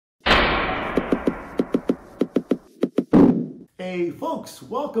Hey folks,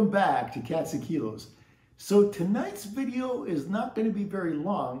 welcome back to Cats and Kilos. So tonight's video is not going to be very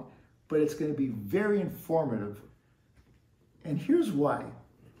long, but it's going to be very informative. And here's why.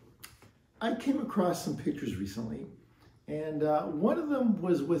 I came across some pictures recently, and one of them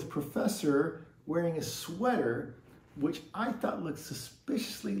was with Professor wearing a sweater, which I thought looked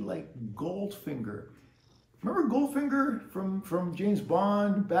suspiciously like Goldfinger. Remember Goldfinger from James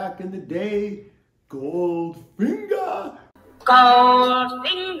Bond back in the day? Goldfinger!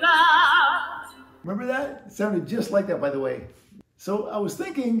 Goldfinger! Remember that? It sounded just like that, by the way. So I was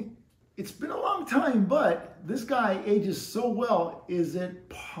thinking, it's been a long time, but this guy ages so well. Is it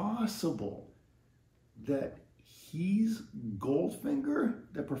possible that he's Goldfinger?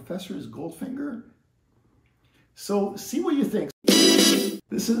 The professor is Goldfinger? So see what you think.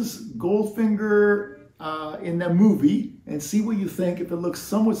 This is Goldfinger in that movie, and see what you think if it looks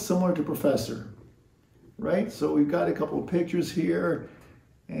somewhat similar to Professor. Right? So we've got a couple of pictures here,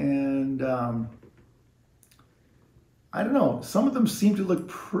 and I don't know, some of them seem to look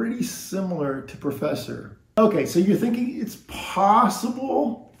pretty similar to Professor. Okay, so you're thinking it's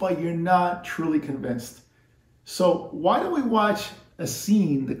possible, but you're not truly convinced. So why don't we watch a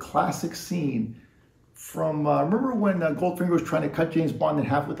scene, the classic scene from, remember when Goldfinger was trying to cut James Bond in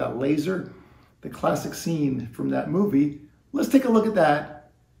half with that laser? The classic scene from that movie. Let's take a look at that.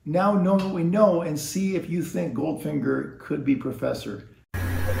 Now knowing what we know, and see if you think Goldfinger could be Professor.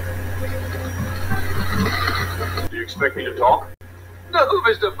 Do you expect me to talk? No,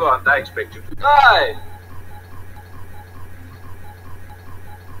 Mr. Bond, I expect you to die.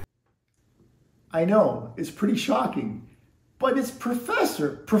 I know, it's pretty shocking, but it's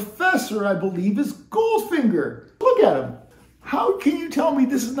Professor. Professor, I believe, is Goldfinger. Look at him. How can you tell me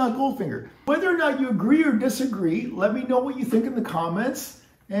this is not Goldfinger? Whether or not you agree or disagree, let me know what you think in the comments.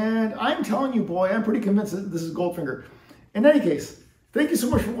 And I'm telling you, boy, I'm pretty convinced that this is Goldfinger. In any case, thank you so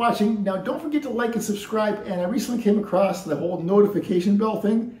much for watching. Now, don't forget to like and subscribe. And I recently came across the whole notification bell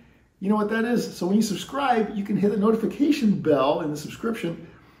thing. You know what that is? So when you subscribe, you can hit the notification bell in the subscription.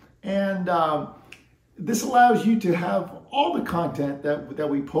 And this allows you to have all the content that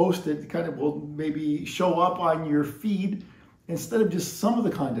we post. It kind of will maybe show up on your feed instead of just some of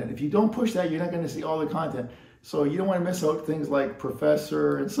the content. If you don't push that, you're not going to see all the content. So you don't want to miss out things like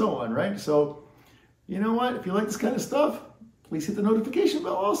Professor and so on, right? So you know what? If you like this kind of stuff, please hit the notification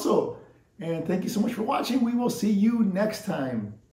bell also. And thank you so much for watching. We will see you next time.